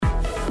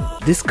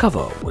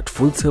Discover what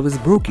full-service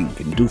broking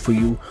can do for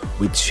you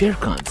with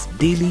Sharekhan's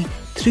daily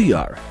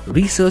 3-hour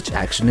research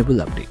actionable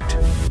update.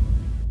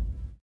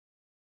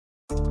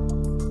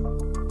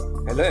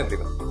 Hello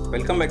everyone,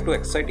 welcome back to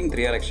exciting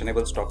 3-hour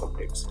actionable stock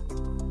updates.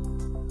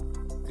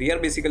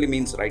 3R basically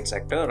means right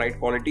sector, right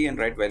quality and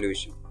right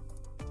valuation.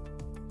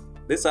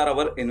 These are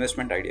our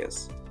investment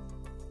ideas.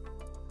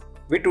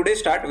 We today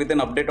start with an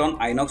update on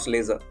Inox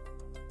Laser.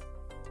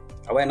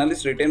 Our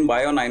analysts retain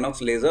buy on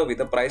Inox Laser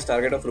with a price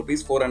target of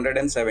Rs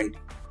 470.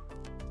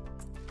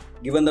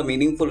 Given the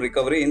meaningful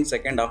recovery in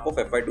second half of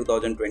FY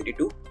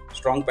 2022,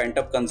 strong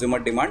pent-up consumer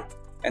demand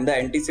and the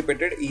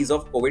anticipated ease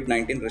of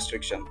COVID-19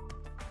 restriction.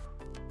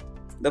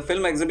 The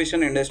film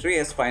exhibition industry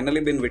has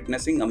finally been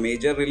witnessing a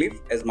major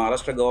relief as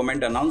Maharashtra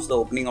government announced the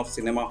opening of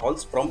cinema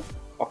halls from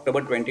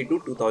October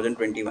 22,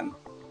 2021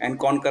 and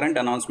concurrent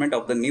announcement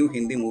of the new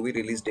Hindi movie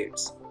release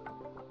dates.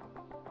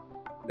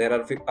 There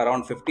are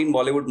around 15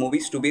 Bollywood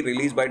movies to be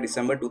released by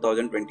December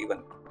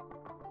 2021.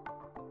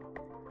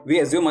 We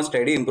assume a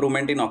steady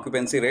improvement in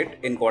occupancy rate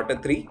in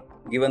Q3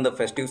 given the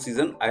festive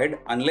season ahead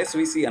unless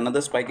we see another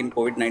spike in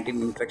COVID-19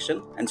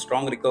 infection and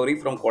strong recovery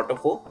from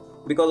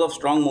Q4 because of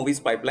strong movies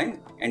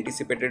pipeline,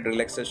 anticipated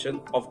relaxation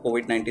of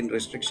COVID-19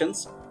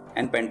 restrictions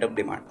and pent-up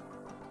demand.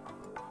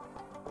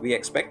 We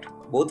expect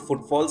both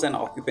footfalls and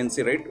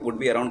occupancy rate would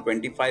be around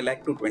 25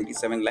 lakh to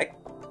 27 lakh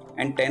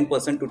and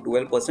 10% to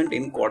 12%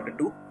 in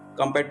Q2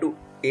 compared to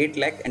 8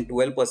 lakh and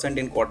 12%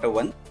 in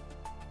Q1,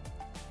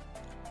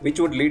 which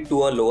would lead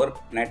to a lower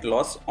net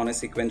loss on a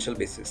sequential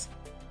basis.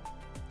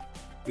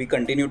 We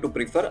continue to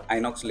prefer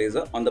Inox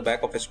Laser on the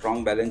back of a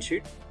strong balance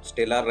sheet,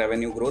 stellar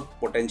revenue growth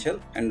potential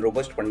and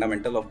robust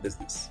fundamental of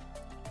business.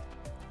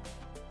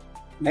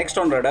 Next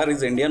on radar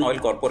is Indian Oil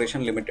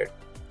Corporation Limited.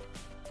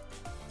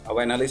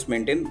 Our analysts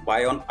maintain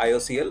buy on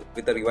IOCL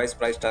with a revised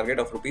price target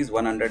of Rs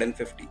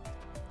 150.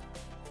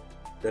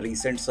 The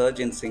recent surge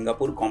in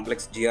Singapore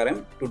complex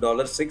GRM to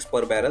 $6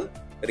 per barrel,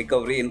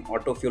 recovery in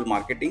auto fuel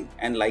marketing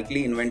and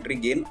likely inventory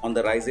gain on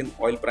the rise in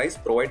oil price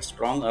provides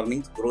strong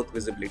earnings growth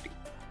visibility.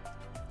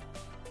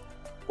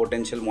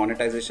 Potential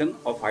monetization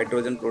of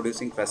hydrogen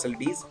producing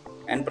facilities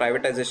and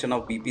privatization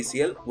of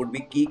BPCL would be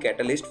key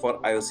catalyst for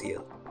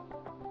IOCL.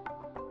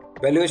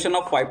 Valuation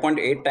of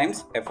 5.8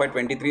 times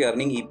FY23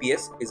 earning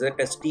EPS is at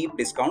a steep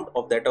discount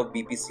of that of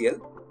BPCL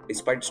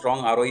despite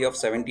strong ROE of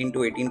 17 to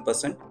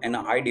 18% and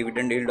a high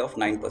dividend yield of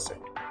 9%.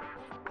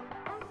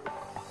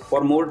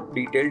 For more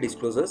detailed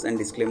disclosures and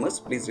disclaimers,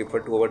 please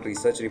refer to our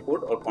research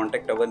report or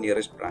contact our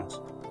nearest branch.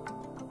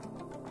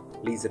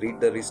 Please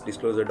read the risk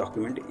disclosure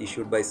document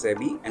issued by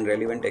SEBI and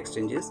relevant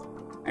exchanges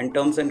and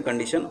terms and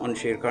conditions on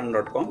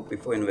sharekhan.com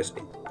before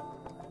investing.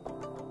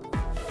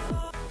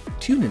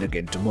 Tune in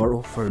again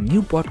tomorrow for a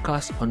new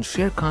podcast on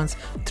Sharekhan's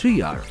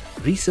 3-hour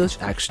research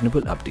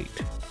actionable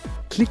update.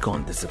 Click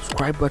on the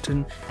subscribe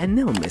button and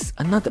never miss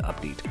another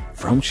update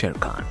from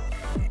Sharekhan.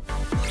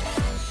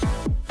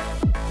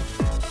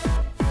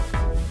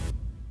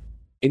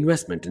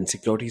 Investment in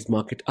securities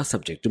market are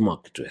subject to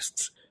market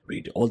risks.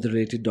 Read all the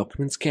related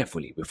documents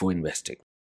carefully before investing.